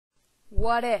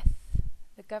What if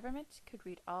the government could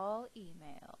read all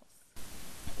emails?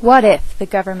 What if the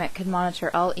government could monitor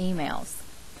all emails?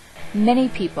 Many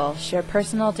people share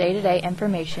personal day-to-day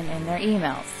information in their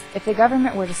emails. If the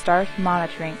government were to start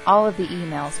monitoring all of the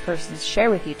emails persons share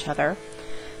with each other,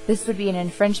 this would be an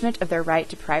infringement of their right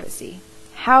to privacy.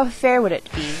 How fair would it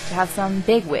be to have some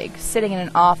bigwig sitting in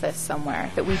an office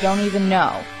somewhere that we don't even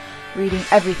know, reading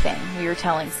everything we are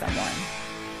telling someone?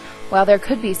 While there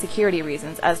could be security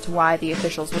reasons as to why the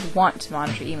officials would want to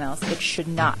monitor emails, it should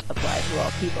not apply to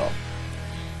all people.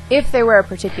 If there were a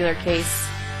particular case,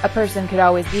 a person could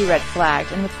always be red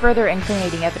flagged, and with further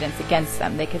incriminating evidence against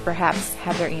them, they could perhaps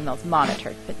have their emails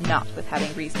monitored, but not with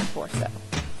having reason for so.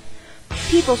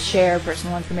 People share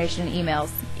personal information in emails,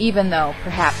 even though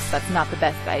perhaps that's not the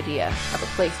best idea of a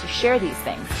place to share these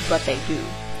things, but they do.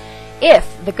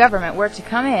 If the government were to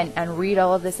come in and read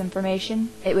all of this information,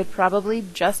 it would probably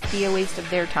just be a waste of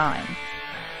their time.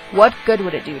 What good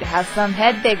would it do to have some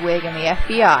head bigwig in the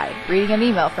FBI reading an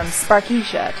email from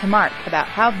Sparkeisha to Mark about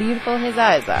how beautiful his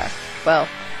eyes are? Well,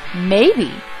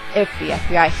 maybe, if the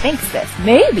FBI thinks this,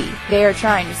 maybe they are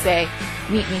trying to say,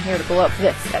 meet me here to blow up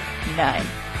this at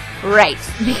 9. Right,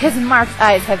 because Mark's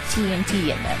eyes have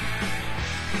TNT in them.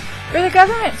 For the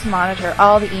government to monitor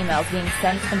all the emails being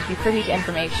sent and to be privy to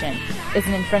information is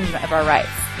an infringement of our rights.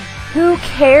 Who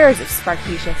cares if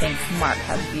Sparkeisha thinks Mark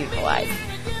has beautiful eyes?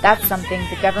 That's something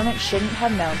the government shouldn't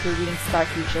have known through reading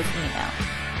Sparkeisha's email.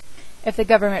 If the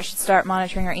government should start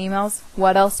monitoring our emails,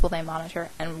 what else will they monitor,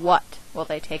 and what will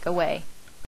they take away?